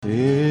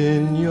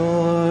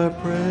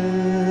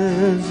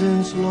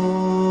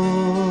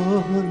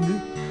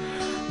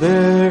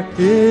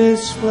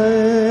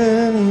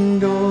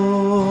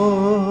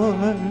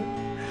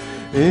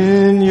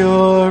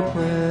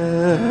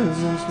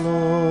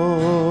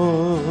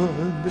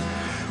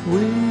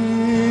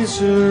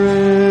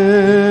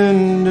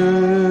surrender.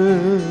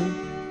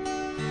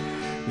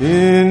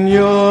 In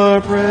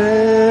your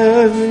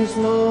presence,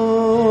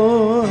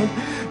 Lord,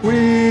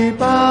 we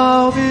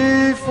bow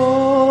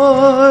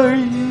before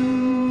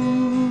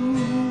you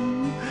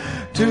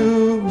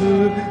to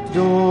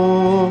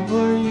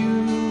adore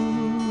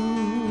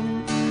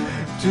you,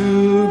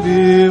 to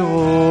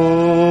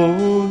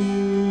behold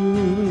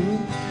you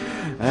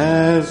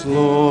as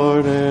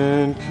Lord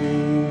and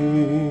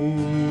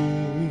King.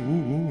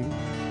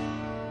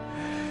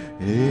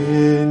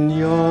 In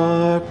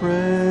your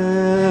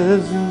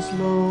presence,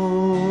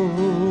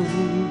 Lord,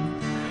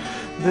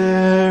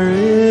 there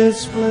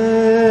is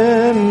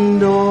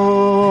splendor.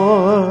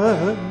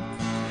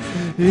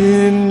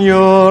 In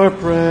your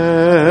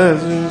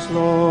presence,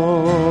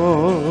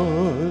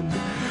 Lord,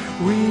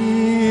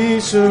 we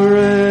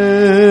surrender.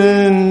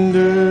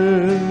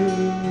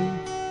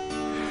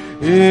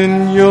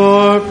 In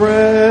your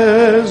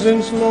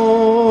presence,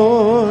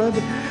 Lord,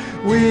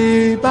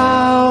 we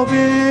bow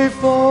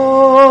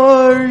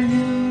before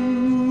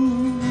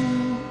you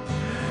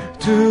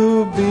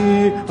to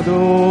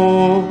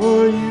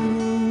adore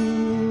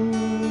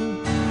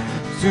you,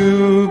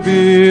 to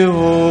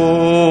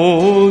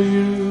behold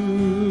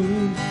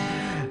you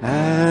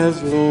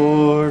as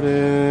Lord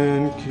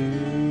and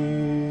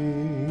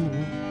King.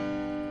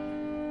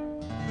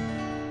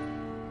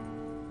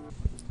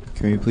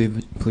 Can we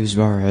please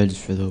bow our heads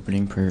for the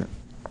opening prayer?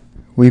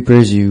 We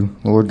praise you,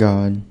 Lord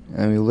God,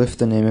 and we lift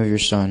the name of your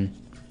Son.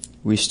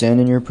 We stand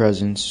in your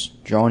presence,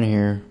 drawn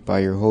here by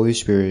your Holy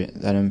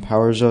Spirit that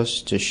empowers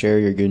us to share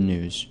your good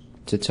news,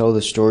 to tell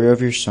the story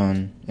of your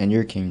Son and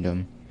your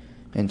kingdom,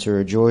 and to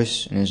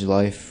rejoice in his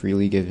life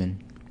freely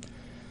given.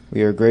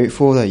 We are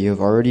grateful that you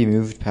have already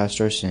moved past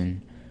our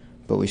sin,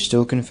 but we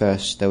still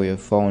confess that we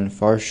have fallen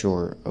far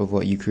short of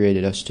what you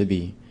created us to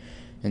be,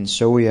 and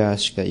so we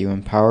ask that you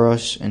empower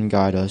us and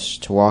guide us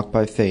to walk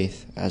by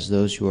faith as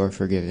those who are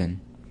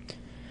forgiven.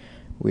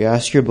 We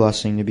ask your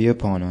blessing to be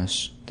upon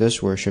us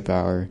this worship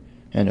hour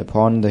and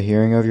upon the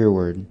hearing of your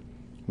word.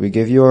 We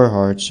give you our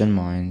hearts and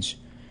minds.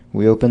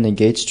 We open the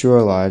gates to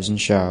our lives and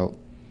shout,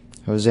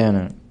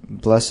 Hosanna,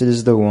 blessed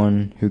is the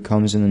one who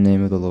comes in the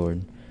name of the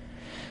Lord.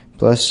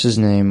 Bless his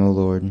name, O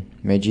Lord.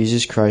 May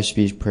Jesus Christ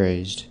be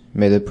praised.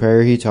 May the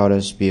prayer he taught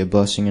us be a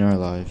blessing in our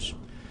lives.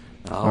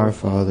 Our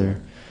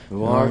Father,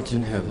 who art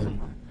in heaven,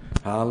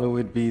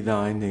 hallowed be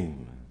thy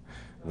name.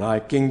 Thy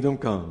kingdom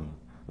come,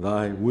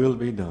 thy will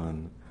be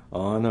done,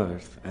 on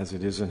earth as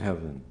it is in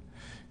heaven.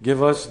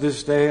 Give us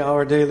this day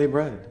our daily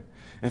bread,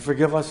 and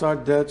forgive us our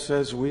debts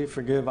as we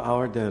forgive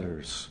our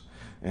debtors.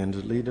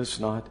 And lead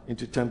us not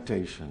into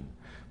temptation,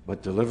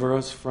 but deliver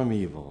us from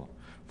evil.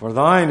 For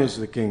thine is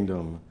the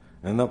kingdom,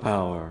 and the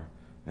power,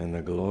 and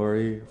the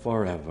glory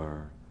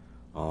forever.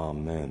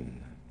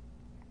 Amen.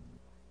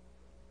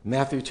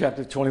 Matthew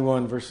chapter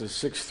 21, verses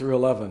 6 through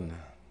 11.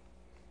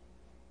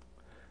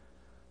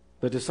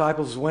 The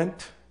disciples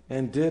went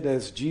and did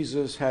as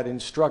Jesus had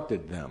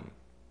instructed them.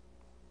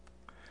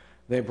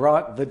 They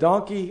brought the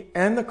donkey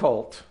and the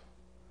colt.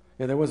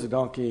 Yeah, there was a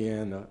donkey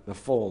and the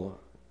foal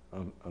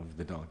of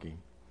the donkey.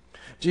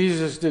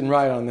 Jesus didn't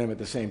ride on them at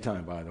the same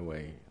time, by the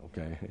way.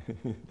 Okay,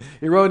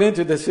 he rode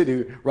into the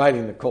city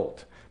riding the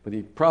colt, but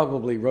he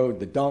probably rode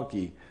the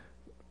donkey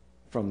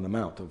from the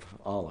Mount of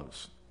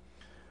Olives.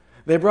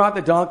 They brought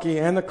the donkey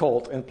and the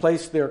colt and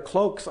placed their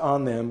cloaks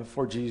on them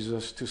for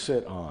Jesus to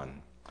sit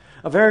on.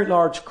 A very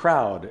large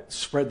crowd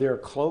spread their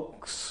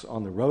cloaks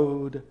on the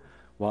road,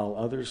 while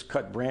others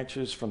cut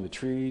branches from the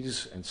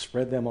trees and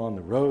spread them on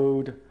the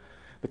road.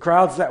 The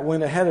crowds that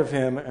went ahead of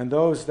him and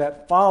those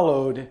that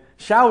followed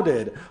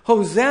shouted,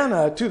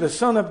 Hosanna to the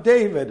Son of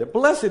David!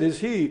 Blessed is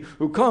he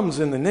who comes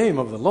in the name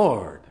of the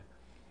Lord!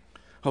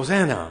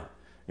 Hosanna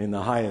in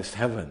the highest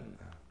heaven!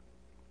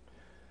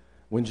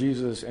 When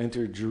Jesus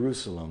entered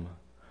Jerusalem,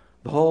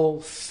 the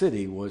whole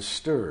city was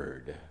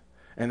stirred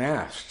and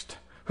asked,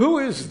 Who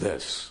is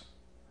this?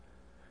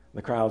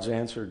 The crowds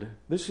answered,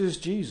 This is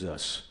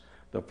Jesus,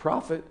 the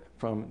prophet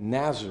from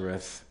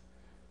Nazareth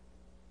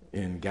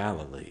in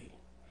Galilee.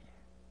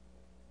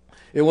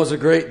 It was a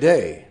great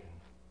day.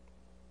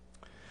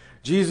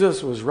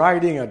 Jesus was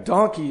riding a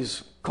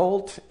donkey's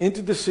colt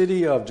into the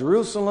city of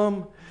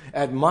Jerusalem.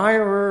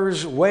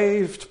 Admirers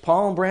waved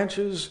palm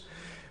branches.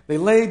 They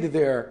laid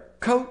their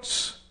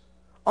coats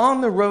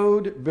on the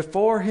road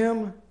before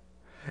him.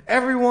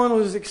 Everyone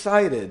was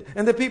excited,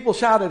 and the people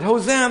shouted,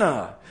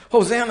 Hosanna!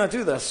 Hosanna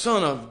to the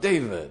Son of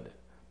David!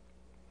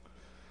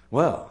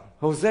 Well,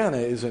 Hosanna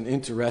is an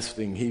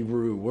interesting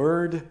Hebrew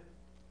word.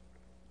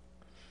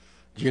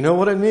 Do you know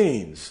what it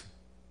means?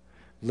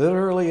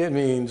 Literally, it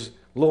means,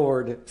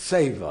 Lord,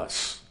 save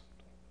us.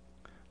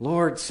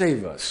 Lord,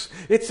 save us.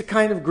 It's the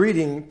kind of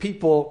greeting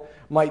people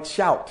might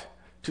shout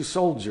to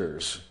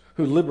soldiers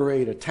who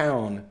liberate a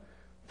town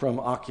from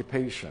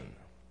occupation.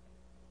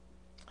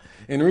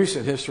 In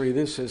recent history,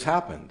 this has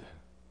happened.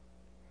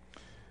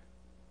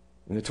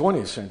 In the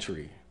 20th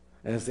century,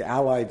 as the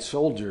Allied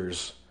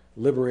soldiers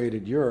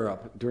liberated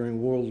Europe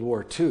during World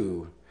War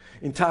II,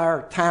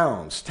 Entire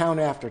towns, town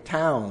after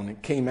town,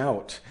 came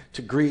out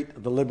to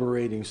greet the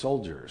liberating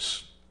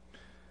soldiers.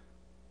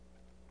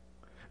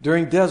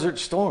 During Desert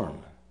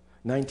Storm,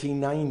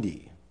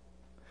 1990,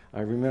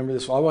 I remember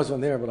this. I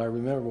wasn't there, but I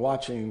remember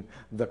watching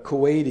the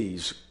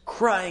Kuwaitis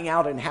crying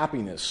out in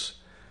happiness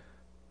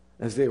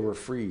as they were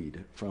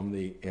freed from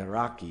the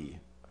Iraqi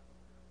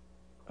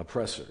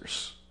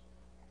oppressors.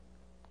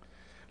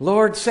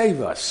 Lord,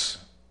 save us.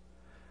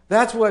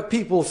 That's what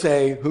people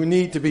say who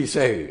need to be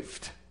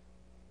saved.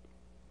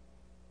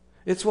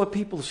 It's what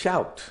people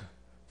shout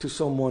to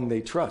someone they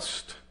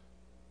trust.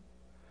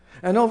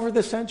 And over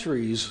the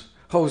centuries,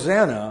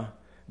 Hosanna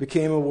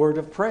became a word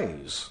of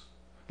praise.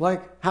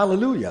 Like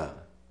hallelujah.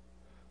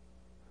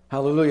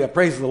 Hallelujah,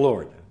 praise the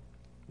Lord.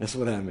 That's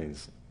what that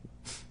means.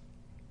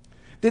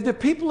 Did the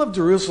people of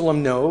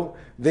Jerusalem know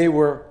they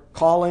were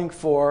calling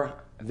for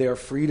their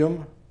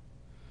freedom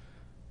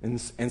and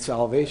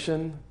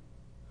salvation?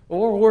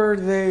 Or were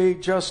they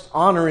just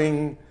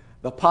honoring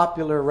the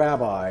popular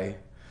rabbi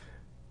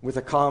with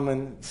a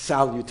common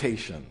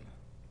salutation?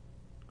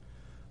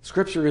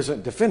 Scripture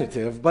isn't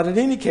definitive, but in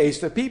any case,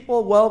 the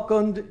people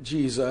welcomed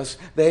Jesus.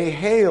 They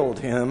hailed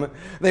him.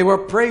 They were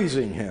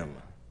praising him.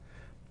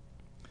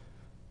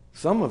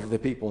 Some of the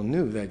people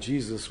knew that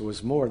Jesus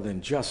was more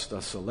than just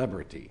a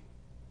celebrity.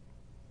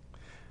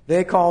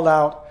 They called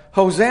out,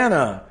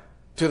 Hosanna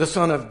to the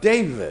Son of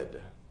David.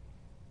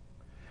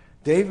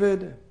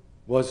 David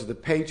was the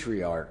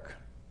patriarch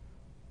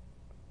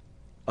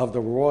of the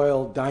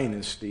royal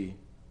dynasty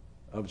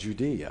of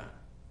Judea.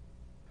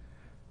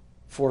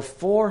 For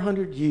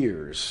 400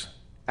 years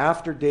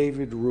after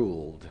David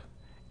ruled,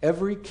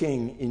 every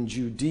king in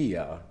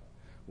Judea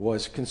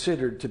was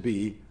considered to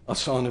be a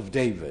son of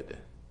David.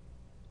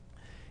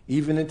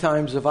 Even in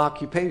times of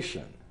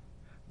occupation,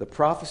 the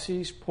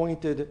prophecies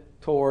pointed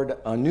toward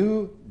a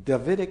new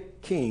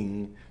Davidic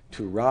king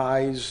to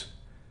rise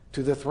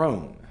to the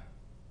throne.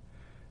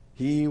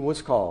 He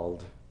was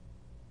called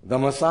the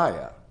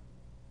Messiah.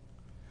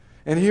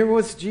 And here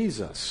was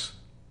Jesus,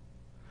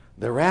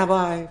 the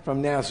rabbi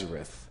from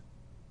Nazareth,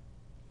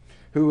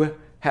 who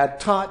had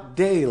taught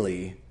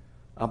daily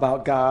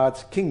about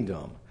God's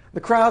kingdom.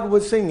 The crowd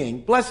was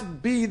singing,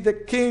 "Blessed be the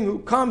King who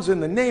comes in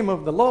the name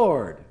of the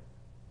Lord."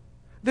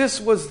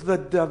 This was the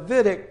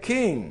Davidic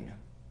king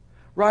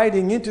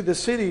riding into the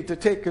city to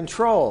take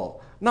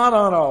control, not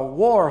on a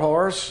war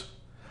horse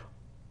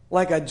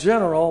like a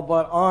general,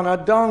 but on a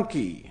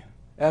donkey,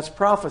 as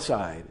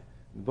prophesied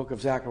in the book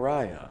of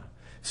Zechariah.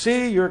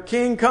 See, your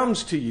king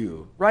comes to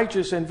you,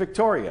 righteous and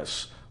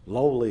victorious,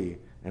 lowly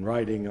and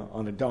riding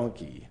on a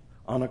donkey,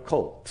 on a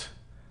colt,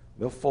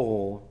 the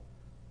foal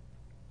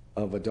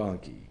of a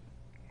donkey.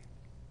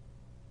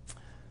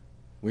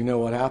 We know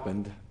what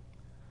happened.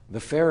 The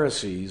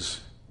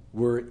Pharisees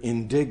were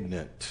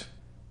indignant.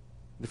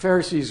 The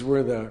Pharisees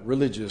were the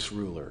religious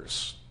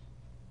rulers.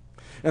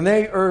 And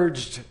they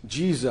urged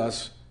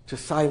Jesus to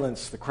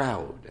silence the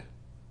crowd.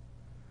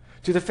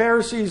 To the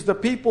Pharisees, the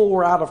people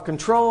were out of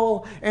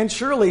control, and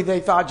surely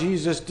they thought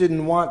Jesus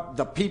didn't want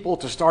the people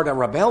to start a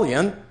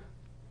rebellion.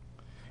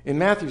 In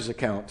Matthew's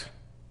account,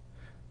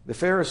 the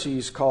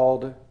Pharisees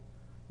called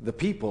the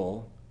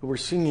people who were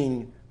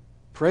singing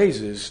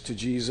praises to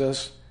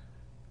Jesus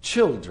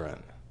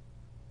children.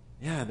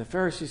 Yeah, the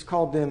Pharisees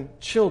called them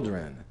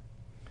children.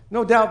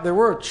 No doubt there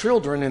were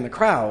children in the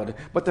crowd,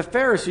 but the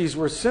Pharisees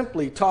were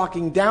simply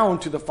talking down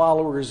to the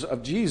followers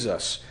of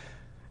Jesus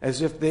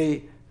as if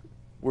they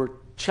were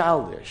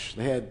childish.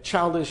 They had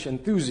childish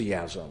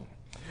enthusiasm.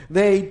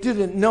 They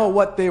didn't know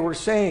what they were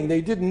saying.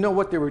 They didn't know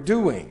what they were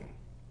doing.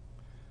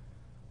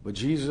 But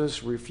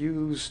Jesus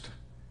refused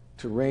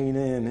to rein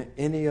in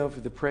any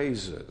of the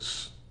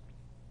praises.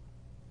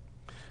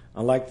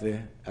 I like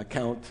the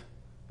account,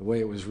 the way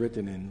it was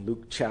written in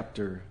Luke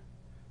chapter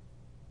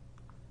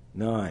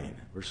 9,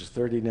 verses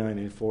 39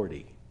 and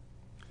 40.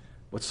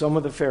 But some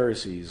of the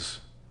Pharisees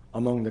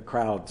among the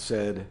crowd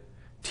said,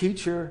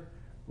 "Teacher,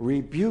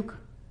 rebuke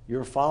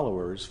your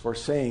followers for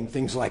saying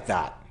things like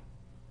that."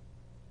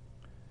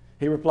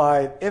 He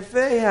replied, "If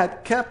they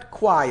had kept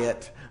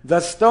quiet, the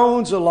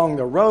stones along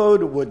the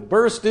road would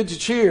burst into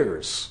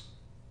cheers."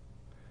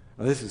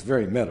 Now, this is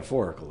very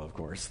metaphorical, of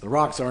course. The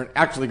rocks aren't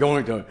actually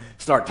going to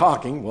start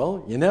talking.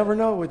 Well, you never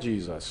know with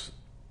Jesus.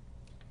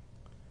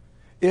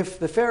 If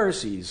the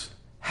Pharisees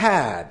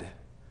had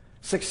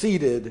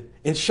succeeded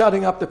in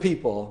shutting up the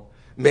people,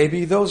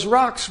 maybe those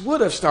rocks would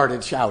have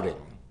started shouting.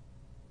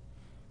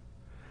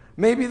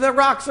 Maybe the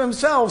rocks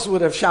themselves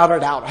would have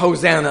shouted out,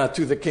 "Hosanna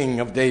to the King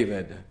of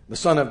David, the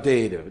Son of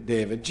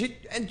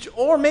David."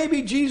 Or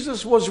maybe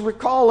Jesus was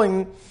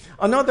recalling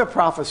another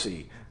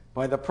prophecy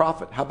by the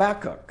prophet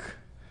Habakkuk.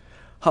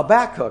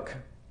 Habakkuk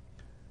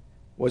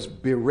was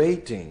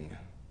berating,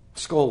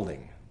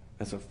 scolding.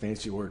 That's a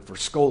fancy word for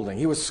scolding.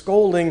 He was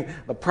scolding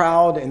the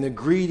proud and the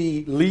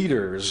greedy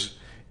leaders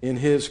in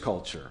his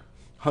culture,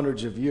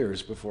 hundreds of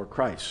years before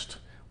Christ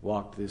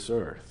walked this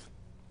earth.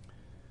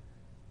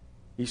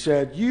 He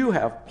said, "You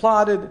have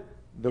plotted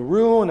the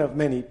ruin of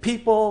many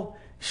people,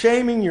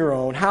 shaming your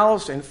own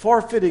house and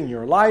forfeiting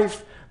your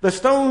life. The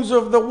stones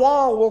of the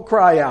wall will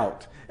cry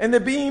out, and the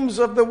beams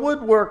of the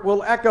woodwork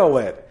will echo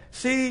it.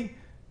 See,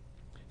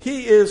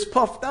 he is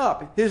puffed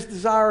up. His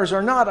desires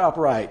are not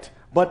upright,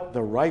 but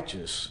the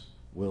righteous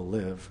will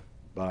live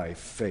by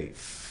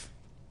faith.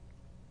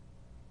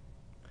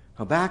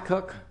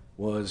 Habakkuk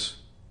was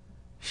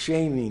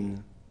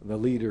shaming the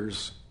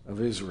leaders of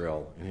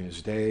Israel in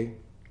his day,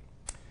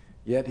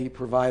 yet he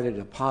provided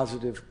a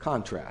positive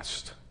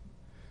contrast.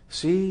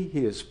 See,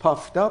 he is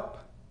puffed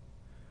up.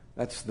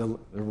 That's the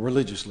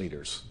religious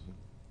leaders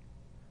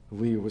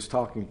who he was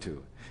talking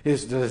to.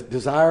 His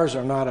desires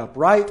are not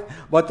upright,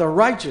 but the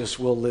righteous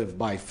will live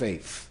by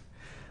faith.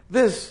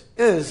 This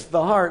is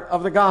the heart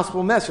of the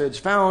gospel message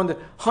found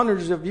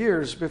hundreds of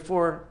years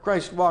before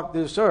Christ walked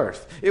this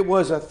earth. It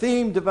was a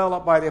theme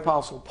developed by the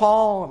Apostle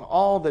Paul and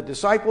all the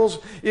disciples.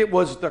 It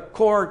was the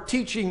core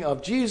teaching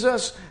of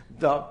Jesus.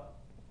 The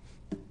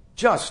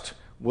just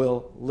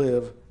will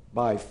live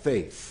by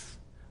faith.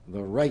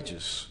 The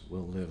righteous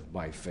will live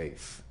by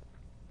faith.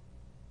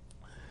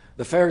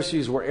 The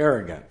Pharisees were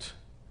arrogant,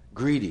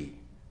 greedy,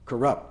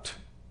 corrupt.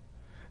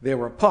 They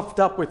were puffed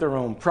up with their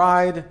own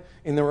pride,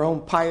 in their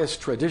own pious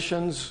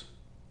traditions.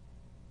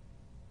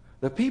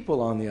 The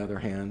people, on the other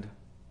hand,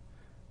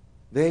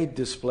 they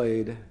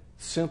displayed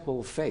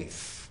simple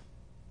faith.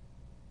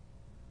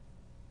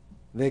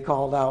 They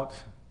called out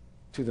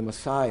to the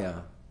Messiah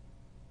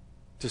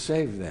to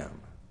save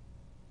them.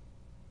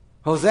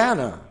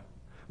 Hosanna!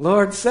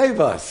 Lord, save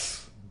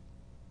us!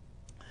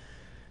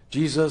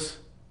 Jesus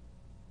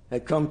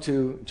had come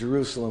to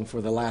Jerusalem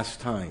for the last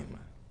time.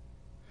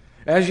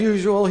 As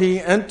usual, he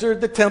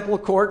entered the temple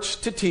courts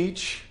to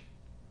teach.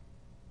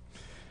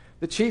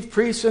 The chief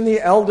priests and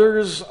the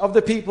elders of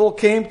the people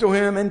came to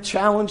him and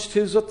challenged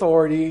his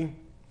authority.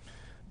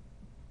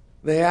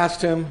 They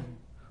asked him,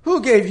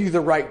 "Who gave you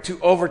the right to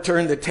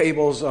overturn the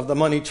tables of the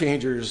money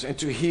changers and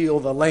to heal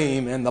the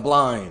lame and the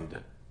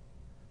blind?"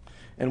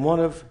 And one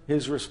of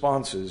his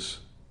responses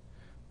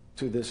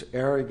to this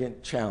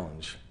arrogant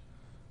challenge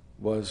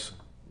was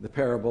the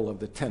parable of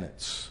the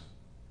tenants.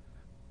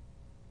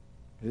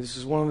 This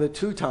is one of the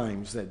 2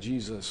 times that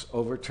Jesus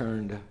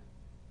overturned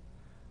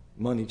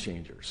money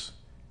changers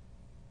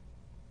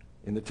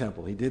in the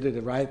temple. He did it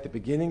right at the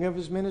beginning of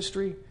his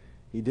ministry.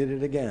 He did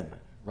it again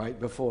right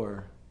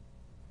before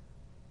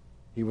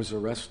he was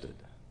arrested.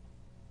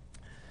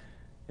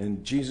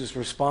 And Jesus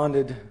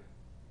responded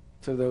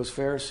to those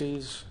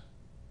Pharisees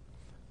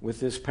with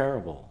this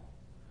parable.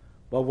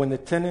 But when the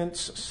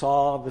tenants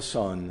saw the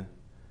son,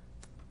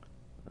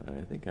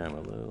 I think I'm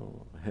a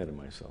little ahead of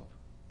myself.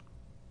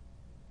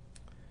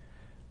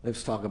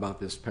 Let's talk about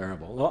this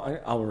parable. Well,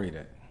 I'll read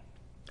it.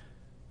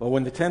 But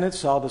when the tenants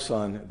saw the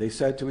son, they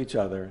said to each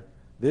other,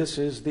 "This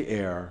is the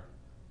heir.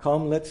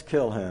 Come, let's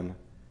kill him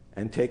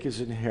and take his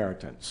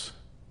inheritance.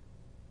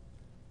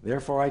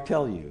 Therefore I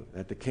tell you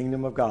that the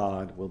kingdom of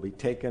God will be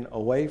taken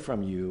away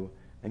from you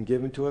and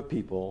given to a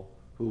people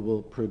who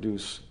will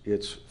produce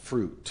its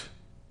fruit."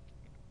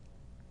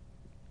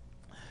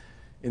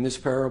 In this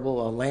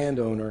parable, a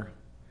landowner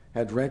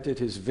had rented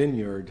his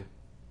vineyard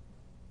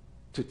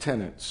to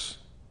tenants.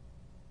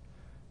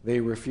 They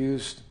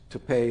refused to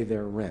pay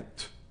their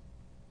rent.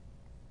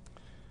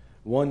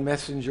 One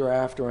messenger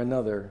after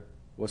another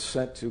was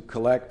sent to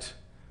collect.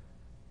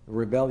 The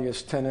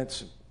rebellious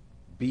tenants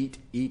beat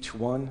each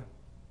one.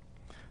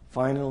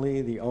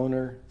 Finally, the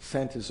owner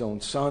sent his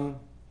own son.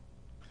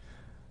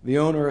 The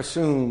owner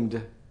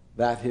assumed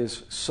that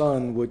his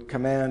son would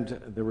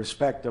command the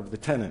respect of the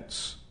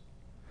tenants.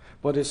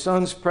 But his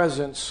son's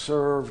presence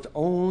served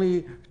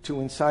only to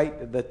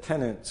incite the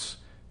tenants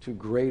to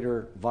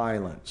greater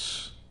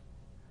violence.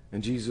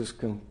 And Jesus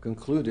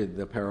concluded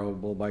the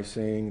parable by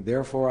saying,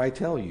 "Therefore I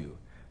tell you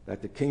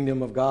that the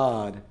kingdom of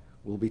God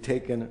will be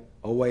taken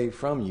away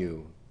from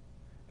you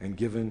and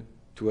given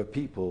to a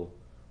people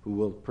who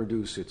will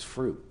produce its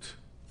fruit."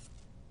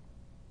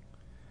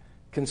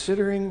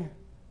 Considering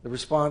the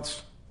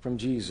response from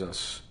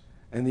Jesus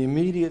and the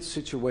immediate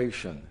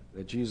situation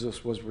that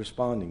Jesus was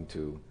responding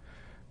to,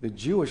 the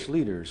Jewish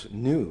leaders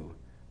knew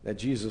that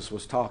Jesus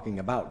was talking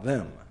about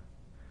them.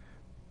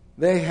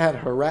 They had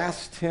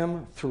harassed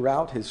him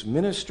throughout his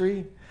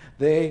ministry.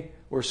 They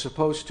were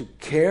supposed to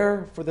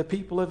care for the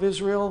people of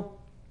Israel,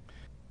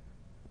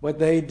 but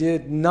they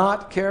did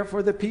not care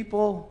for the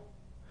people.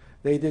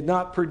 They did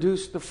not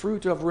produce the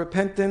fruit of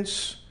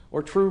repentance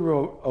or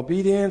true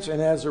obedience,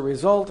 and as a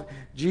result,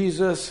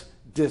 Jesus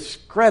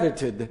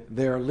discredited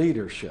their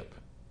leadership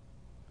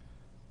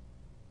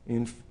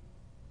in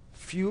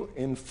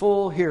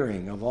full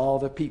hearing of all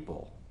the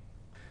people.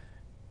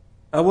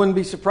 I wouldn't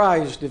be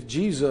surprised if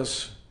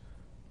Jesus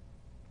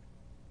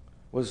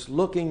was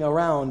looking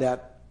around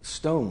at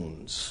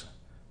stones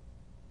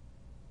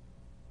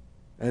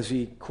as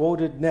he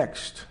quoted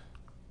next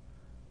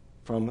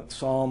from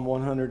Psalm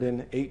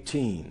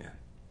 118.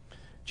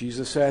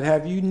 Jesus said,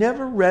 "Have you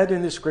never read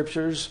in the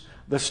scriptures,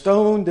 the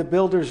stone the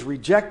builders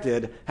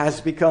rejected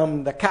has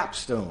become the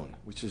capstone,"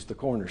 which is the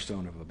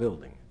cornerstone of a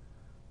building.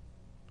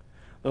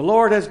 "The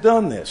Lord has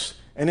done this,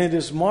 and it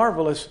is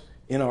marvelous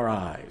in our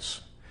eyes."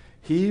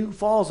 He who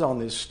falls on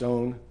this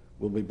stone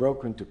will be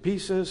broken to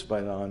pieces,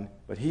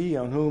 but he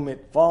on whom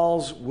it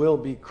falls will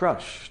be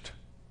crushed.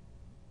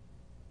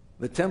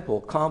 The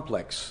temple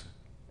complex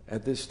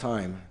at this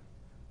time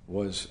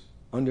was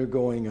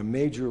undergoing a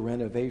major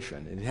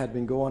renovation. It had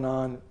been going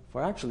on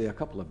for actually a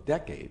couple of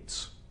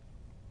decades.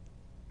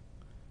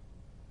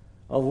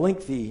 A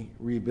lengthy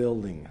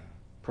rebuilding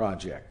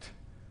project.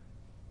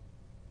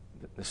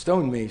 The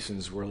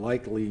stonemasons were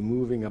likely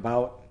moving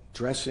about,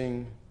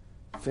 dressing,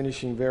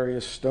 finishing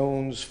various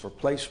stones for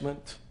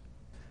placement.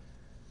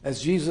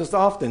 As Jesus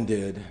often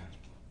did,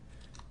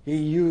 he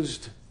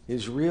used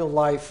his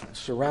real-life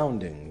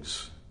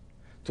surroundings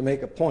to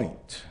make a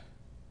point.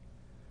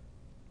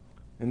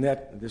 And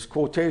that this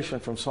quotation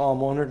from Psalm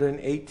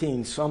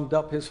 118 summed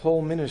up his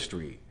whole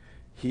ministry.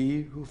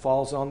 He who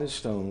falls on this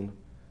stone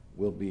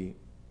will be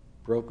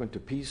broken to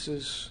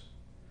pieces,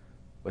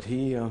 but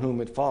he on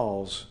whom it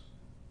falls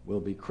will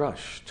be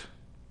crushed.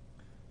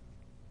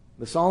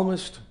 The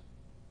psalmist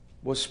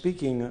was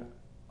speaking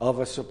of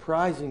a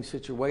surprising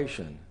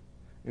situation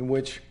in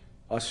which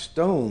a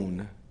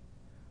stone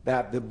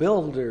that the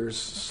builders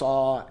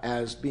saw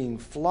as being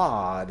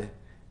flawed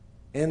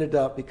ended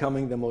up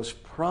becoming the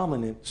most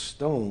prominent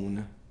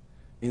stone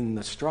in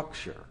the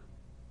structure.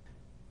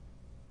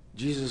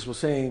 Jesus was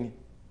saying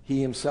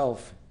he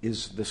himself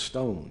is the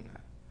stone,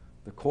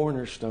 the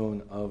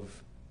cornerstone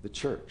of the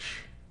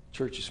church.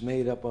 Church is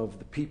made up of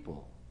the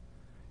people.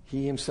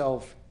 He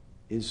himself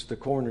is the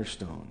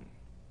cornerstone.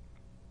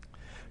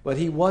 But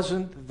he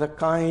wasn't the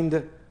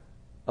kind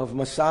of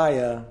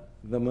Messiah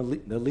the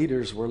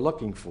leaders were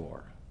looking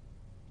for.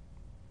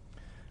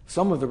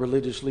 Some of the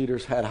religious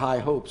leaders had high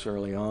hopes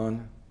early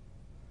on.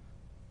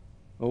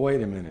 Well,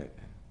 wait a minute.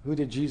 Who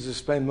did Jesus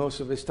spend most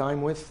of his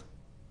time with?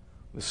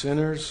 The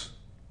sinners,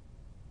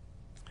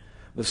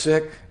 the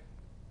sick.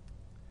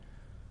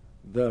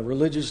 The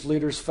religious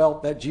leaders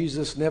felt that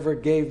Jesus never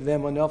gave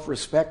them enough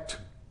respect.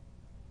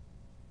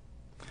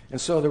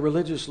 And so the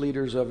religious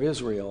leaders of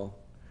Israel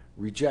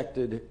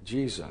rejected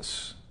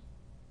Jesus.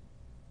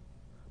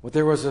 But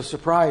there was a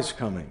surprise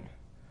coming.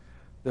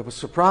 The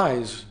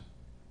surprise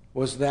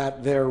was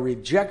that their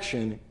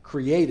rejection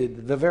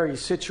created the very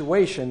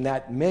situation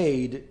that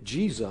made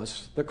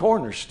Jesus the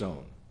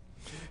cornerstone.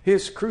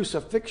 His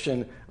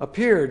crucifixion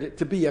appeared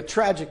to be a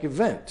tragic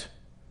event.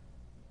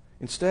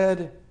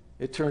 Instead,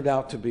 it turned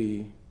out to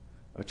be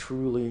a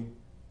truly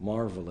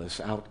marvelous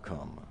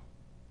outcome.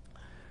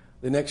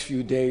 The next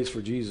few days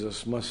for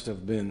Jesus must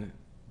have been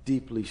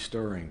deeply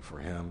stirring for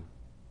him.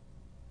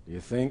 Do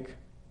you think?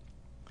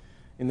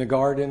 In the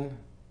garden,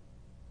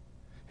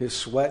 his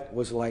sweat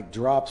was like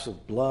drops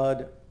of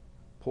blood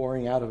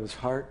pouring out of his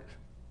heart.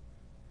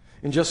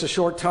 In just a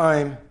short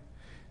time,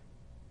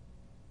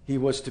 he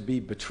was to be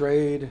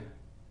betrayed,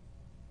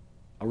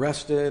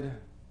 arrested,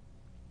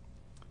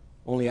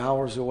 only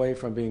hours away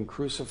from being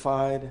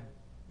crucified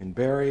and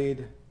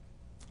buried.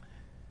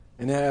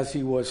 And as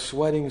he was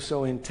sweating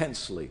so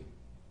intensely,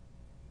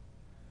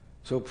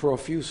 so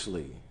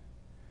profusely,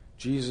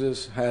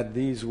 Jesus had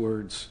these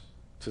words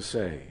to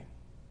say: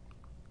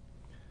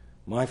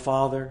 "My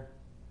Father,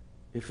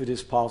 if it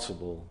is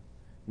possible,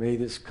 may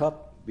this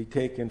cup be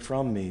taken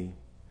from me,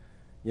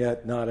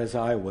 yet not as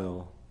I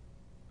will,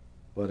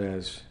 but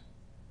as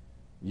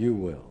you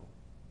will."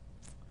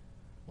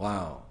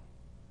 Wow.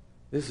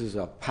 This is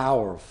a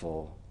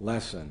powerful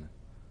lesson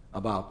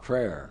about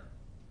prayer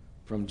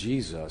from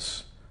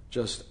Jesus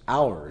just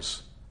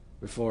hours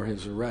before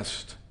his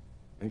arrest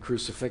and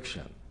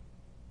crucifixion.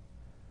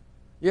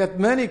 Yet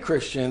many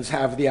Christians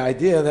have the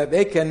idea that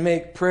they can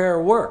make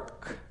prayer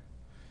work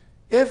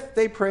if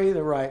they pray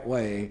the right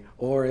way,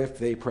 or if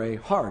they pray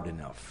hard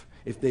enough,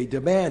 if they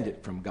demand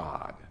it from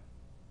God.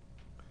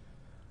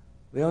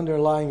 The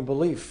underlying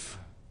belief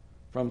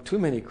from too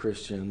many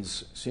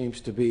Christians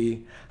seems to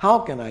be, how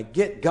can I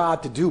get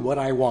God to do what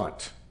I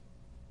want?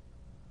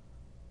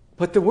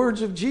 But the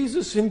words of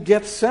Jesus in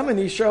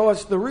Gethsemane show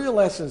us the real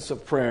essence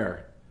of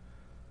prayer.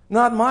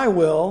 Not my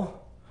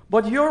will,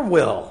 but your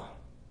will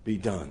be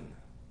done.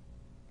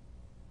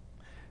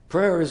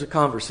 Prayer is a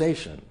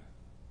conversation.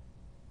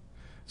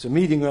 It's a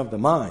meeting of the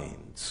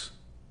minds.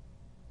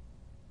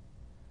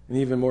 And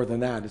even more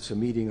than that, it's a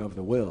meeting of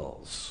the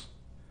wills.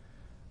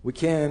 We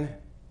can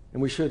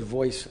and we should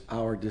voice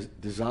our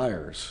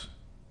desires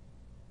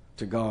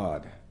to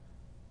God.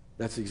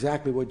 That's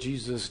exactly what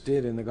Jesus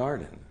did in the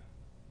garden.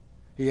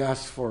 He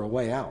asked for a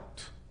way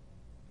out.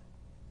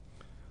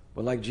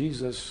 But like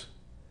Jesus,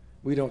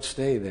 we don't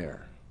stay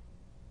there.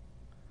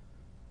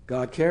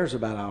 God cares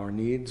about our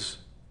needs,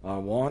 our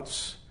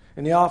wants,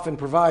 and he often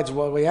provides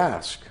what we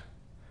ask.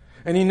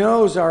 And he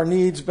knows our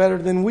needs better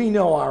than we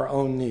know our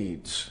own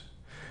needs.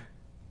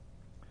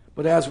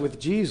 But as with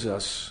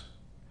Jesus,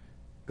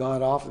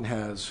 God often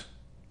has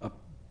a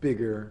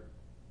bigger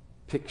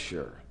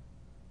picture.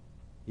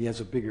 He has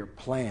a bigger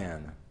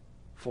plan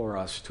for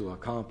us to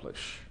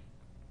accomplish.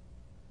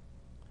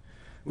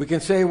 We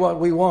can say what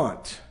we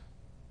want,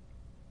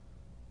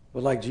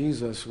 but like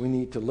Jesus, we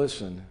need to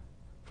listen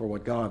for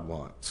what God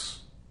wants.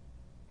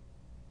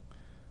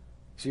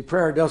 See,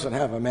 prayer doesn't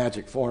have a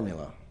magic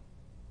formula.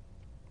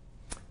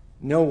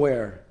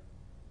 Nowhere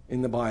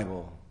in the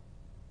Bible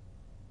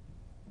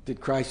did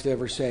Christ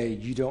ever say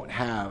you don't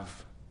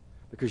have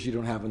because you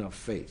don't have enough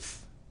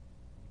faith.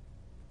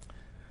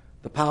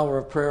 The power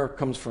of prayer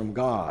comes from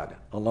God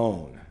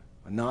alone,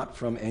 not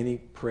from any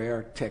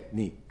prayer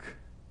technique.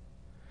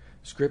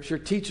 Scripture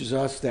teaches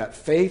us that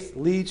faith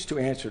leads to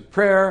answered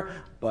prayer,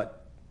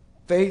 but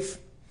faith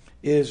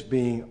is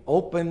being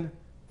open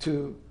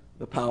to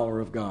the power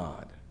of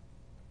God.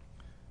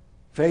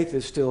 Faith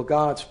is still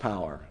God's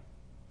power.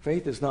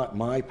 Faith is not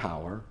my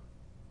power.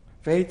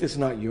 Faith is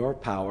not your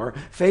power.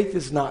 Faith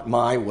is not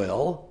my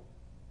will.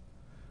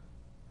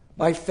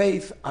 By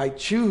faith, I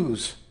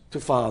choose to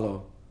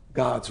follow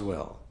God's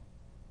will.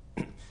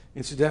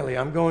 Incidentally,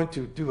 I'm going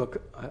to do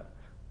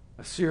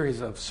a series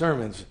of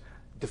sermons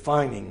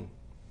defining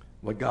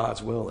what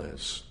God's will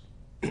is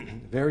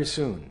very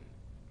soon.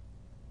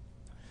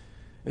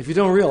 If you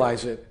don't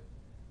realize it,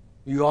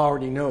 you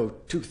already know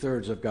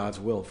 2/3 of God's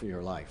will for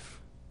your life.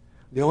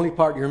 The only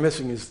part you're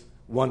missing is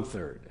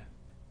 1/3.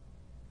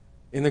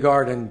 In the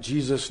garden,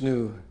 Jesus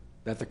knew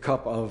that the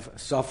cup of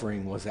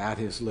suffering was at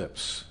his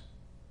lips.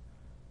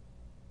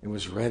 It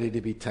was ready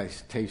to be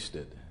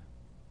tasted.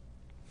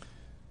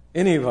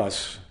 Any of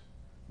us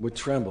would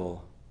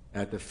tremble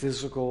at the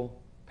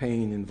physical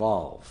pain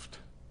involved.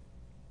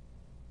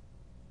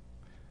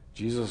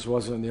 Jesus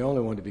wasn't the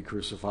only one to be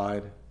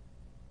crucified.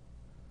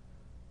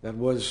 That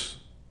was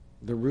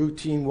the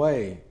routine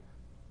way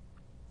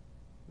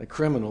that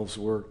criminals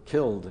were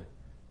killed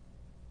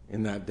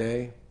in that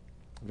day.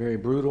 Very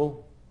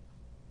brutal.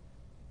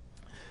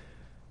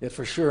 Yet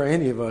for sure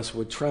any of us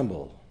would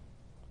tremble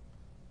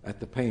at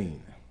the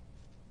pain.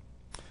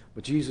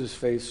 But Jesus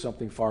faced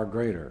something far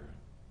greater.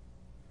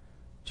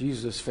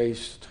 Jesus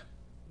faced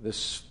the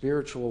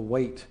spiritual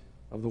weight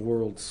of the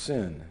world's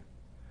sin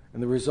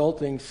and the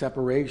resulting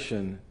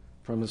separation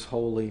from his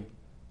holy,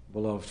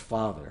 beloved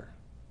Father.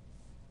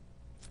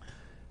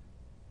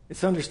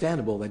 It's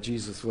understandable that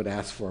Jesus would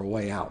ask for a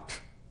way out.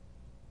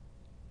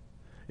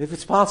 If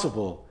it's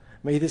possible,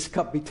 may this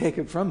cup be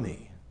taken from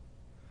me.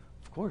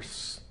 Of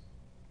course.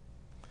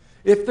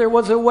 If there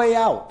was a way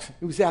out,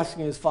 he was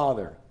asking his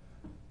Father,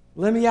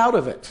 let me out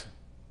of it.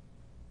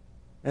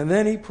 And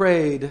then he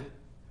prayed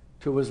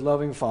to his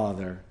loving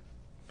Father,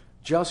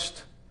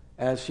 just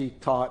as he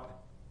taught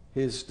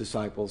his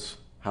disciples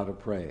how to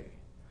pray,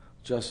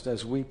 just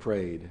as we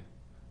prayed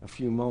a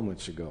few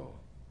moments ago.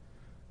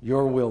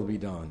 Your will be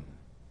done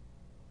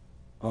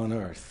on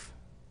earth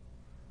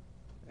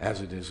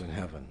as it is in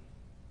heaven.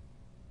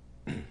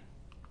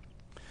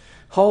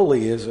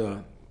 Holy is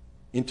an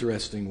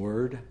interesting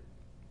word.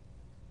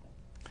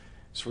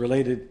 It's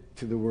related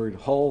to the word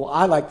whole.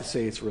 I like to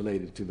say it's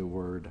related to the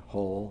word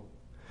whole.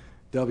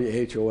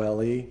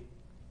 W-H-O-L-E.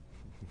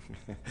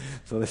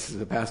 So this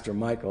is a Pastor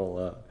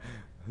Michael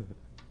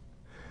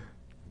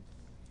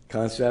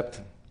concept.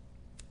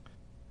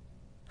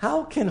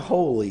 How can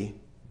holy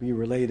be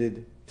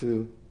related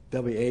to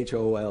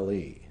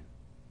W-H-O-L-E?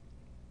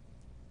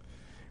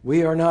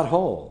 We are not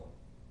whole.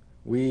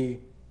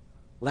 We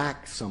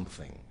lack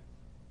something.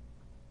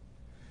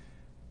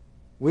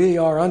 We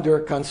are under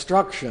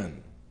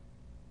construction.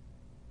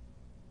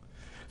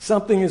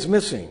 Something is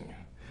missing.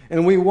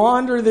 And we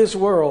wander this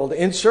world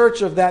in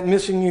search of that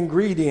missing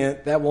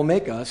ingredient that will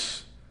make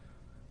us,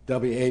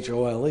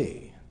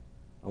 W-H-O-L-E,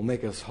 will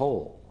make us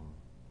whole.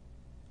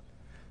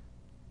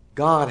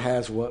 God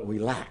has what we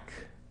lack.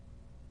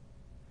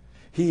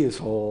 He is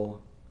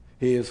whole.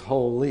 He is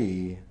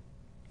holy.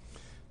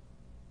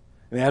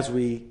 And as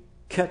we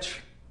catch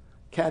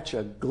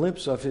a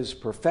glimpse of his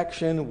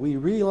perfection, we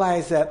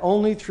realize that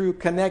only through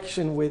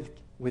connection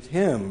with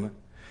him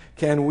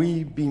can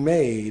we be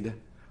made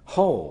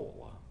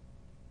whole.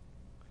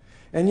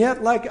 And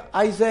yet, like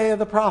Isaiah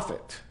the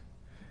prophet,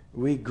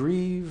 we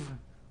grieve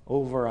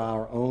over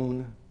our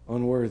own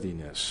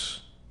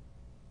unworthiness.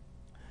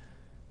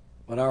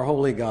 But our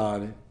holy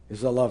God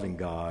is a loving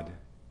God,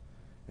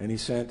 and he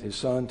sent his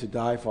Son to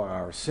die for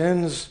our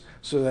sins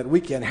so that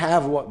we can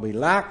have what we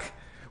lack,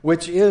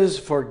 which is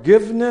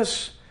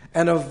forgiveness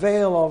and a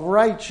veil of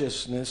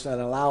righteousness that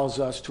allows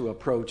us to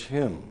approach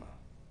him,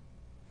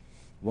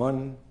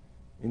 one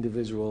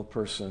individual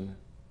person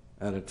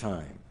at a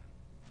time.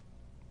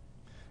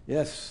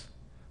 Yes,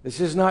 this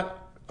is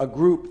not a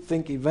group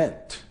think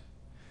event.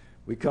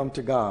 We come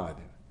to God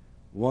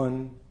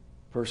one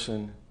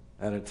person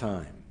at a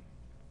time.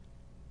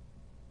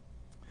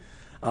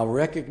 Our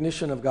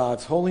recognition of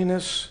God's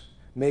holiness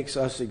makes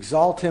us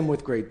exalt him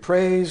with great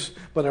praise,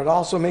 but it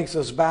also makes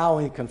us bow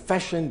in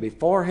confession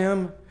before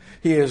him.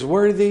 He is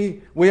worthy,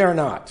 we are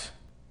not.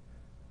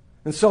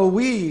 And so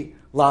we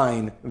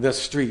line the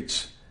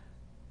streets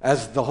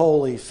as the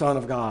Holy Son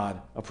of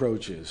God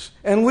approaches.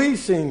 And we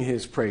sing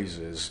his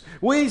praises.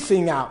 We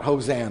sing out,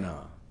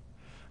 Hosanna.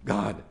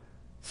 God,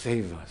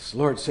 save us.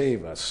 Lord,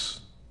 save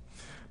us.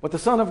 But the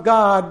Son of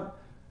God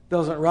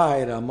doesn't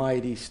ride a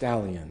mighty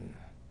stallion.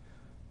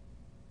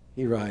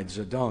 He rides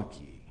a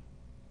donkey.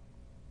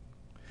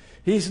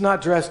 He's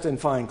not dressed in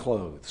fine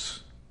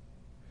clothes.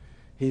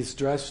 He's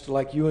dressed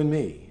like you and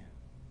me.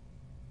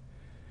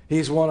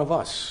 He's one of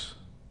us.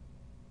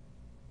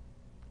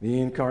 The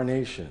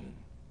incarnation.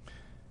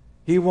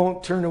 He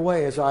won't turn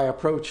away as I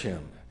approach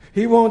him.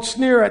 He won't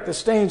sneer at the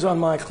stains on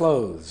my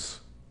clothes.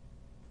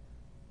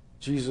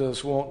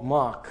 Jesus won't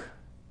mock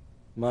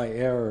my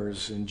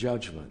errors in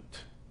judgment.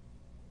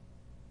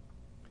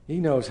 He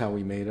knows how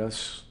he made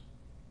us.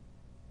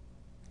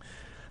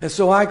 And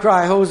so I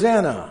cry,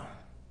 Hosanna!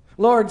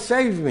 Lord,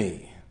 save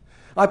me!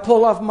 I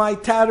pull off my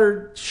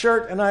tattered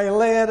shirt and I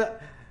lay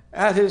it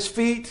at his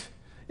feet.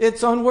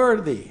 It's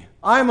unworthy.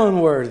 I'm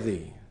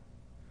unworthy.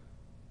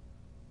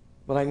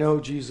 But I know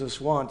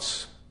Jesus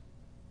wants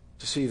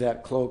to see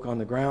that cloak on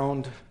the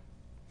ground.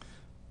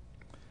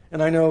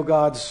 And I know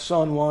God's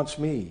Son wants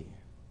me.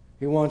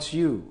 He wants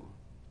you.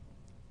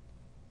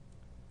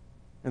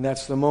 And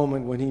that's the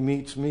moment when he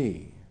meets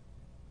me.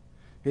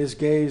 His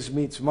gaze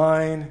meets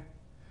mine,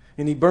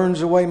 and he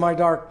burns away my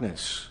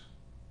darkness.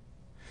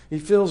 He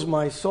fills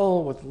my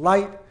soul with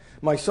light.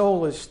 My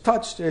soul is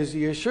touched as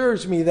he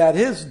assures me that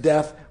his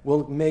death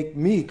will make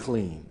me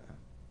clean.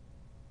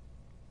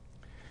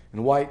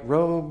 And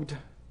white-robed,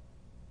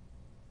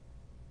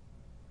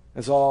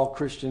 as all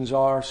Christians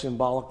are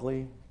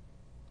symbolically,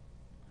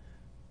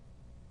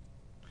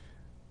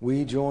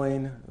 we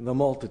join the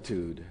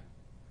multitude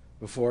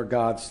before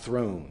God's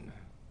throne.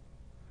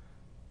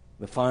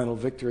 The final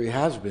victory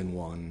has been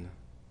won.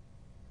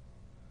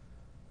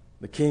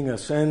 The King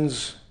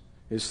ascends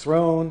his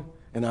throne,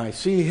 and I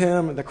see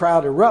him, and the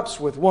crowd erupts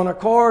with one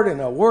accord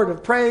in a word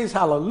of praise.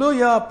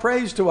 Hallelujah,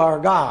 praise to our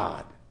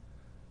God.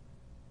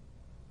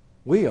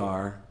 We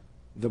are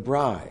the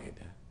bride.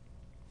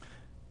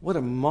 What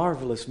a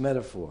marvelous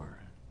metaphor.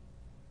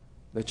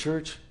 The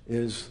church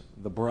is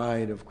the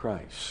bride of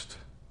Christ.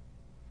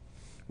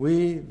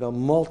 We, the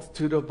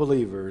multitude of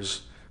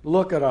believers,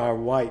 look at our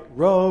white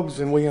robes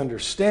and we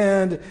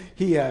understand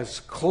he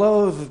has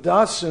clothed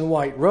us in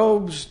white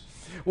robes.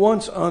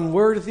 Once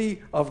unworthy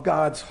of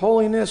God's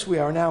holiness, we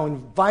are now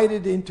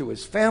invited into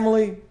his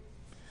family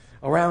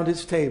around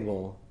his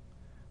table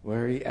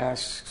where he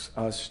asks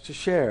us to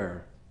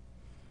share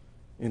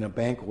in a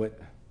banquet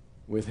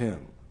with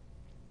him.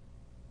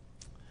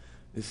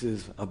 This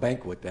is a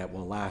banquet that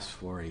will last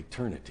for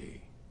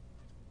eternity.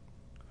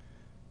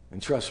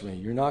 And trust me,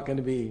 you're not going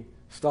to be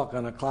stuck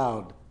on a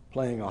cloud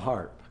playing a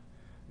harp.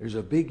 There's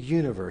a big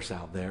universe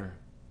out there.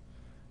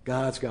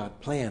 God's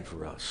got plans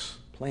for us.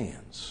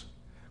 Plans.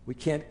 We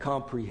can't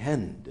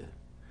comprehend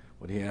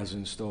what he has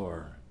in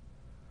store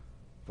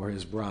for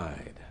his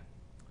bride.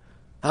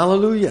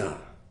 Hallelujah.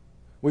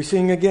 We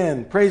sing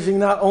again, praising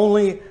not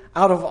only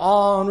out of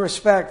awe and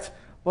respect,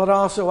 but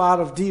also out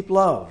of deep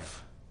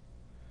love.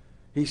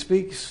 He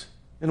speaks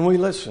and we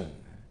listen.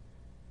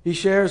 He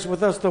shares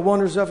with us the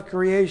wonders of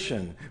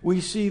creation. We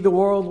see the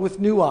world with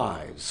new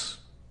eyes.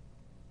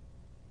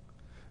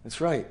 That's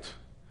right.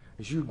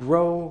 As you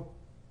grow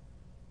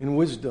in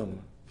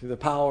wisdom through the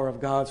power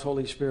of God's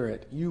Holy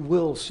Spirit, you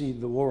will see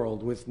the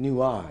world with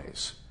new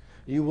eyes.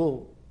 You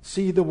will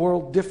see the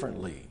world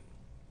differently.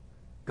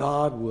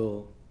 God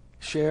will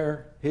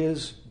share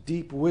his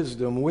deep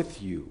wisdom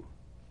with you.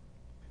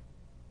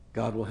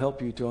 God will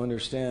help you to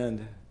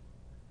understand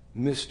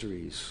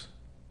mysteries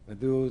that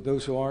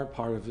those who aren't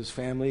part of his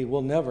family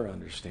will never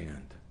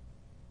understand.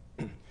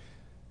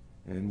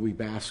 And we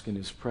bask in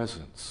his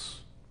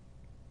presence.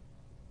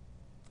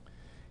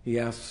 He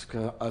asks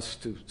us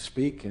to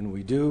speak, and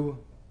we do.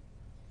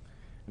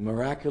 And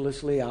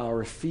miraculously,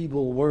 our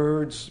feeble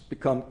words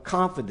become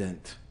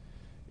confident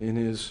in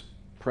his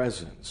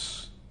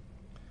presence.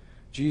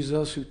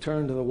 Jesus, who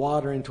turned the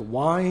water into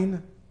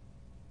wine,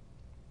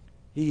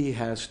 he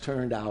has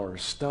turned our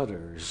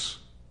stutters,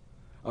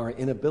 our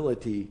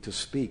inability to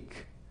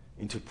speak,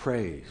 into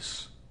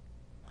praise.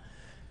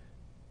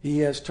 He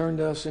has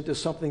turned us into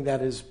something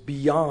that is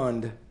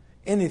beyond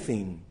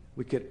anything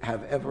we could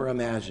have ever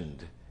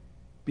imagined,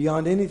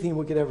 beyond anything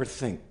we could ever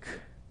think.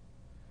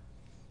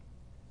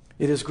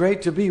 It is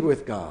great to be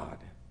with God.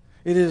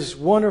 It is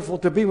wonderful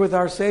to be with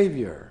our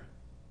Savior.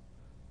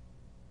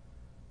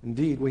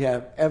 Indeed, we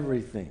have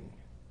everything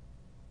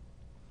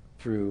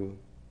through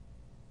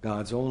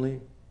God's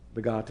only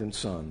begotten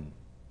Son,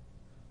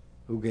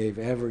 who gave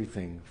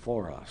everything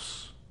for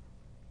us.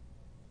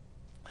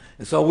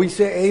 And so we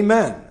say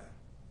amen.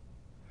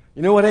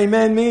 You know what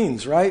amen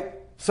means, right?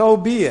 So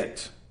be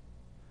it.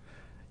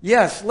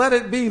 Yes, let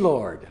it be,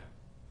 Lord,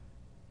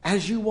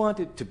 as you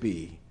want it to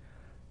be.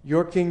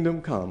 Your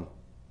kingdom come.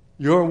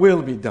 Your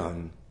will be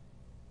done.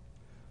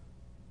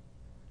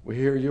 We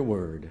hear your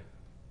word.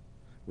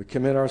 We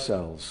commit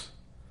ourselves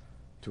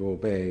to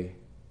obey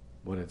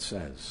what it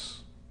says.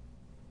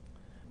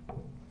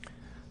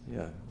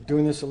 Yeah, we're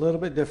doing this a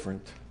little bit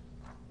different.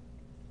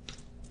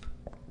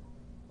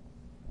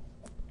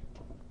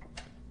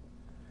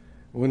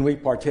 When we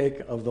partake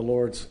of the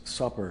Lord's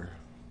Supper,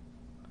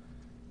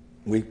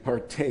 we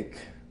partake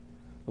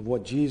of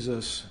what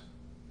Jesus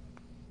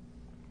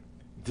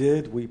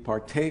did. We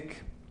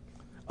partake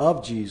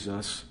of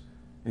Jesus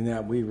in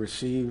that we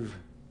receive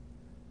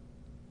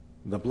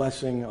the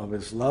blessing of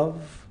his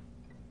love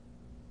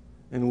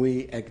and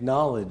we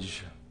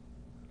acknowledge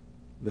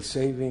the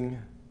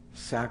saving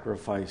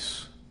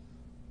sacrifice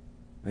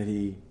that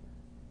he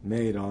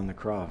made on the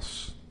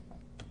cross.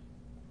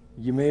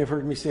 You may have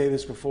heard me say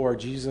this before.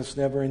 Jesus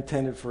never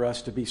intended for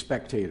us to be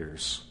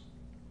spectators.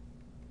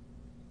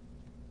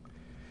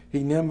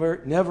 He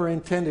never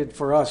intended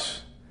for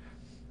us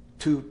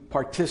to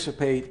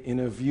participate in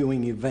a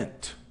viewing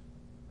event.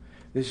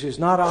 This is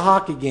not a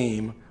hockey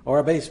game or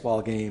a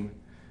baseball game,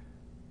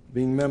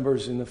 being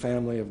members in the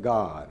family of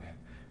God.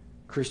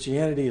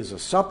 Christianity is a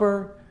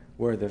supper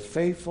where the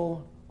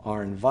faithful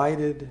are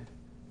invited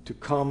to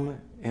come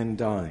and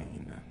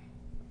dine.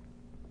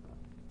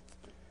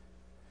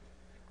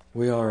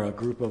 We are a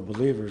group of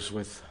believers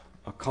with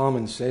a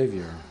common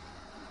Savior.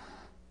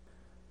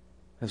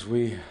 As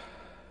we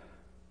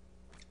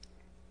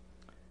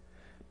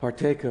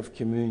partake of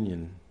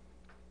communion,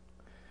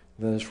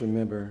 let us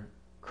remember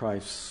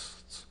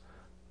Christ's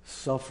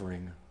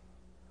suffering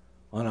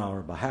on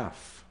our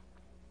behalf.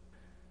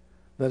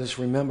 Let us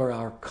remember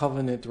our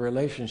covenant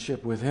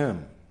relationship with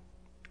Him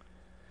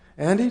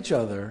and each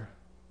other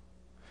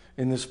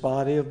in this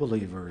body of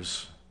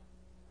believers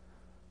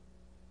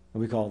that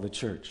we call the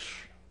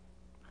church,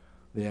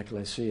 the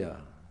ecclesia.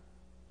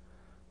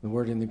 The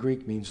word in the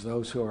Greek means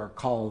those who are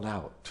called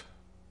out.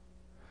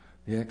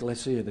 The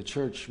ecclesia, the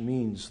church,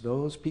 means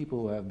those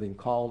people who have been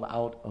called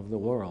out of the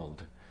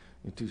world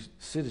into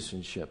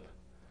citizenship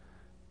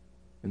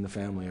in the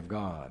family of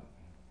God.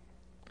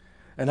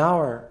 In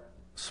our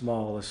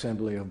small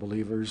assembly of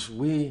believers,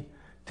 we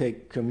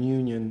take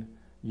communion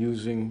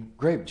using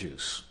grape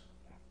juice.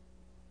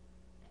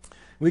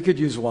 We could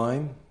use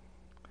wine.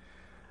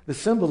 The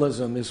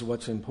symbolism is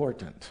what's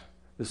important.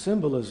 The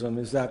symbolism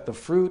is that the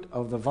fruit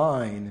of the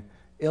vine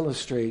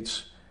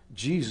illustrates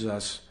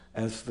Jesus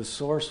as the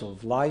source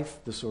of life,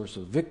 the source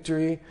of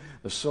victory,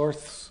 the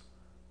source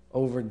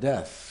over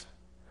death.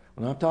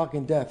 When I'm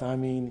talking death, I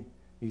mean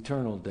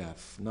eternal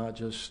death, not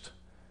just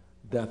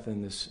death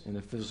in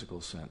a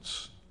physical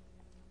sense.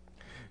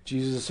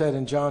 Jesus said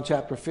in John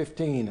chapter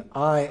 15,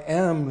 I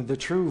am the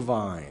true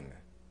vine.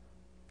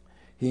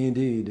 He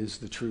indeed is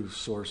the true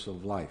source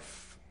of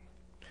life.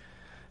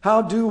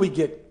 How do we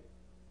get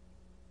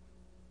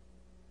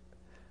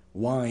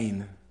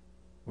wine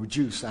or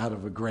juice out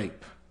of a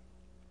grape?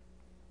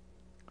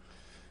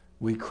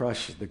 We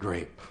crush the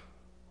grape.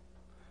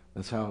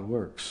 That's how it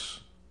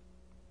works.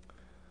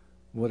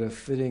 What a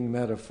fitting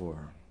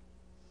metaphor.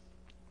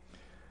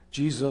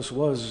 Jesus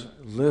was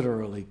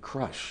literally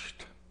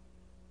crushed.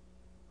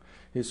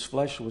 His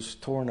flesh was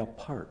torn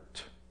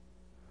apart,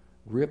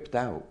 ripped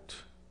out.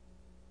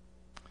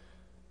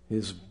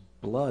 His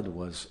blood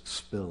was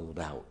spilled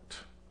out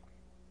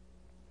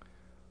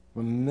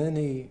from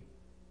many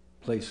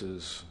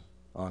places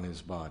on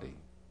his body.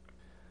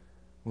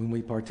 When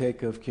we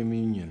partake of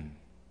communion,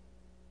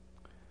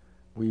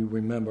 we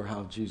remember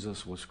how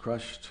Jesus was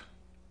crushed.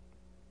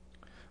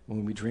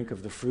 When we drink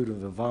of the fruit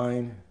of the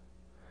vine,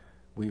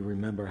 we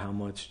remember how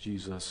much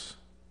Jesus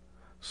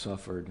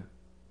suffered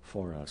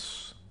for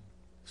us.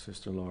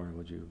 Sister Laura,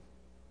 would you?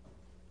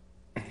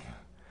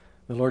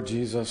 The Lord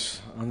Jesus,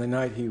 on the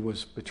night he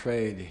was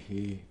betrayed,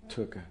 he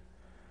took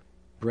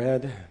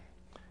bread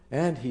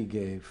and he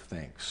gave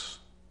thanks.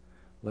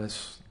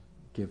 Let's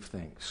give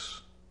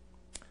thanks.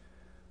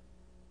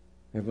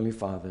 Heavenly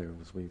Father,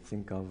 as we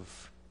think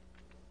of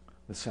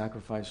the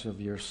sacrifice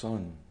of your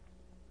Son,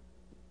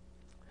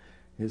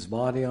 his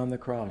body on the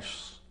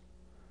cross,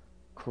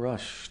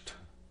 crushed.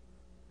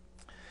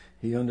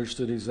 He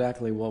understood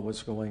exactly what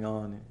was going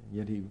on,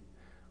 yet he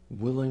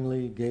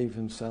willingly gave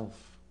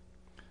himself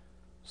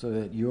so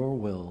that your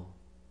will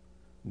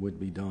would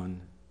be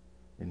done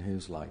in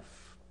his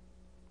life.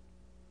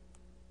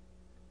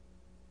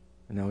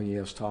 And now he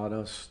has taught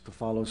us to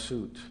follow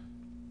suit,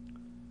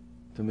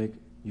 to make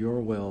your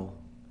will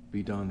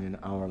be done in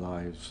our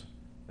lives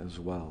as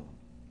well.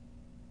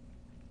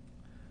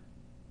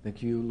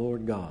 Thank you,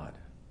 Lord God,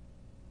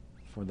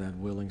 for that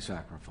willing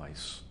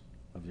sacrifice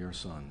of your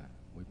Son.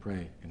 We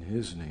pray in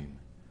his name.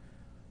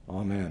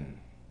 Amen.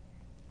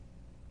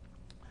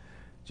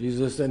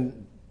 Jesus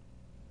then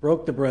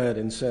broke the bread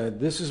and said,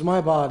 "This is my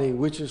body,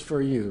 which is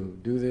for you.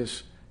 Do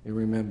this in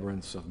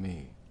remembrance of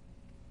me."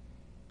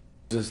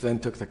 Jesus then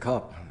took the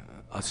cup,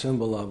 a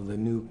symbol of the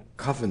new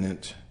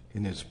covenant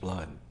in his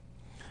blood.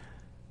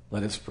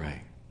 Let us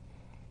pray.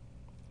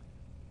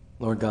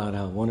 Lord God,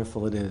 how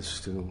wonderful it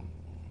is to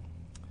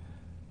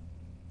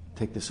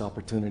take this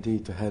opportunity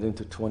to head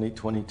into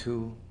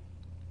 2022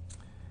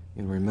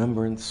 in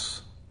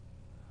remembrance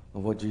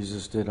of what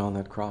Jesus did on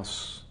that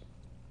cross.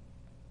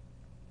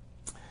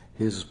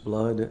 His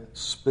blood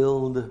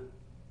spilled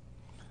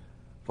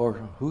for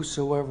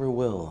whosoever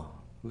will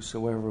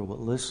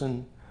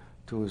listen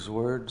to his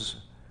words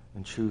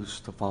and choose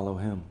to follow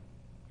him.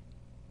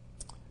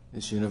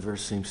 This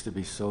universe seems to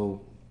be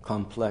so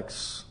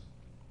complex,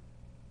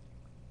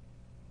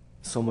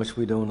 so much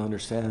we don't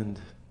understand.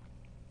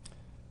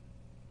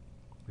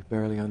 We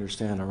barely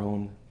understand our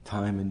own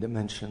time and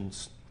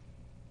dimensions.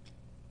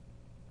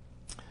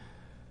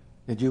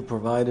 that you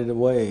provided a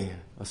way,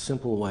 a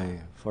simple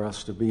way for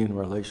us to be in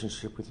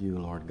relationship with you,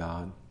 Lord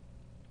God.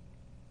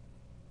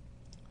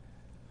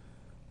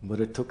 But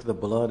it took the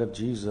blood of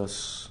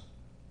Jesus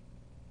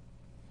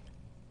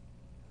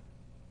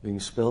being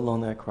spilled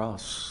on that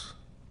cross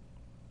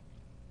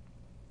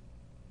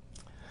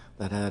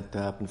that had to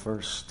happen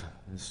first,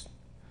 as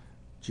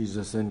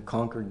Jesus then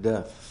conquered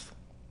death.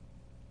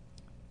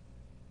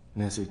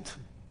 And as he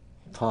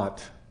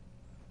taught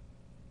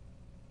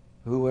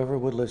whoever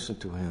would listen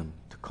to him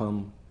to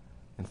come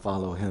and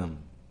follow him.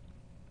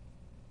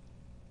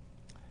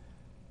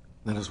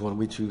 That is what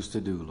we choose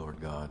to do,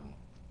 Lord God.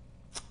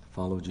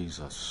 Follow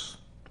Jesus.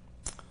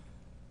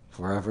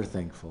 Forever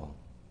thankful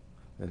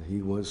that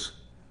he was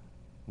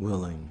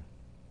willing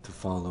to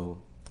follow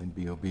and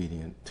be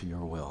obedient to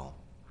your will.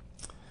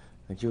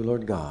 Thank you,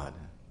 Lord God,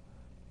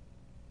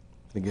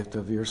 for the gift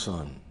of your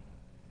Son.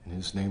 In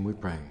his name we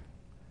pray.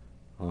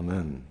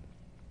 Amen.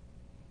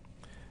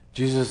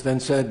 Jesus then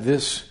said,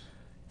 "This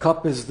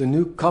cup is the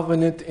new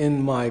covenant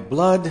in my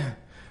blood.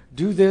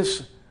 Do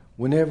this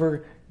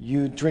whenever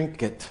you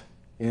drink it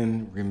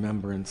in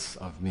remembrance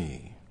of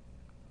me."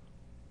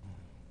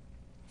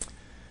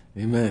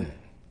 Amen.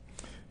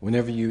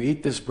 Whenever you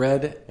eat this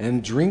bread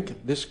and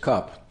drink this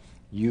cup,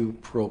 you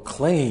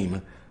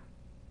proclaim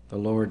the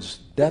Lord's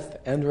death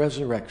and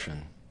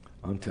resurrection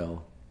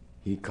until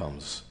he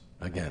comes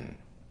again.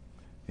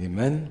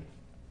 Amen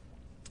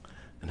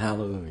and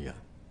hallelujah.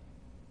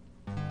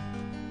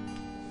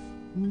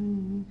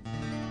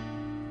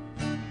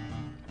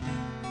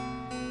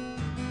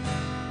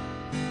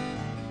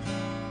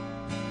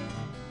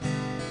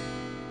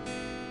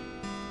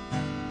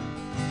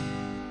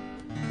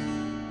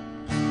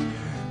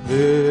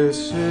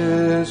 This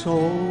is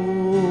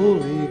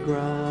holy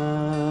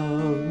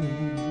ground.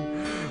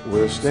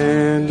 We're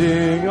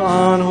standing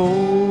on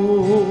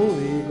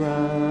holy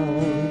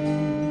ground.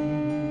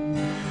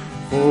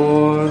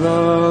 For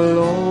the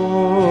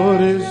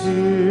Lord is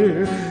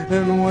here,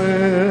 and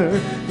where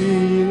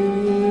he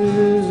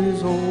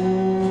is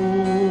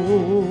holy.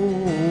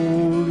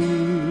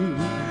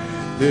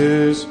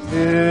 This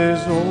is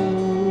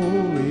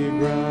holy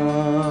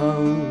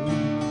ground.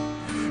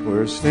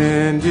 We're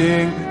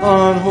standing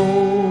on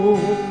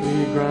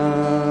holy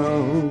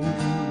ground.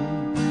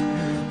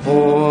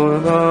 For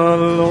the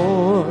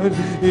Lord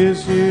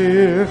is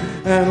here,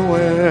 and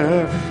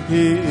where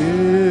he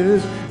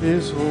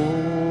is holy.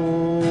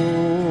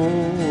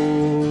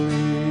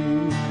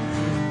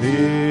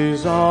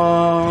 These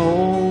are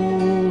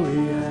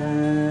holy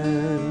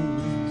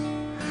hands.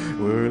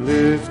 We're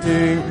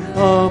lifting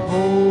up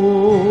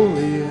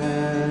holy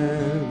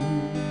hands.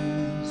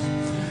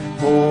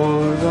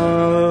 For the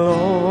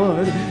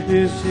Lord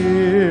is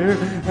here,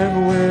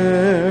 and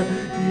where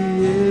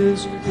he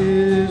is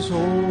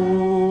holy.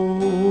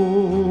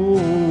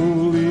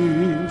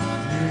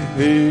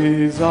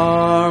 These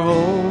are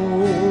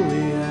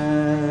holy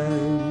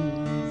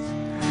hands.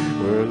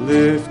 We're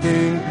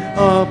lifting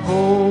up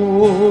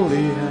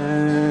holy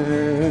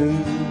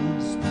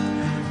hands.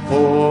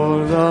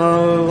 For the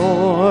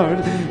Lord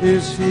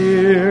is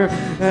here,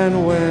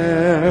 and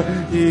where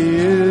he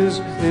is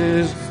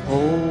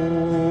holy.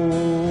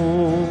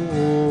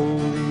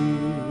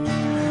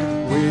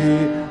 We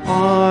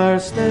are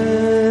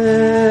standing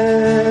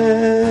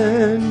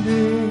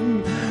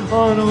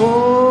on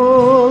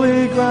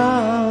holy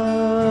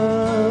ground,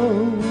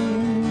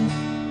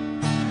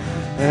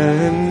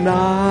 and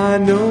I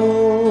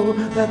know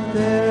that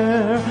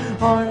there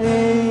are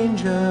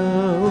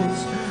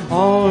angels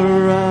all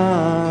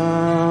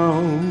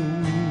around.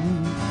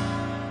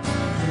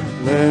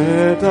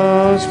 Let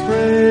us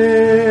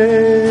praise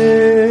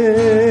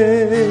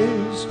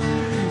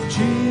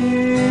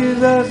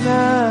Jesus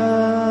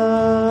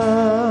now.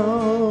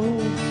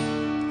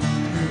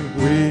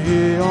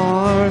 We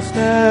are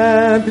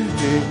standing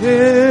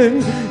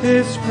in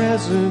his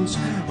presence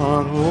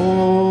on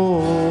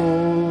holy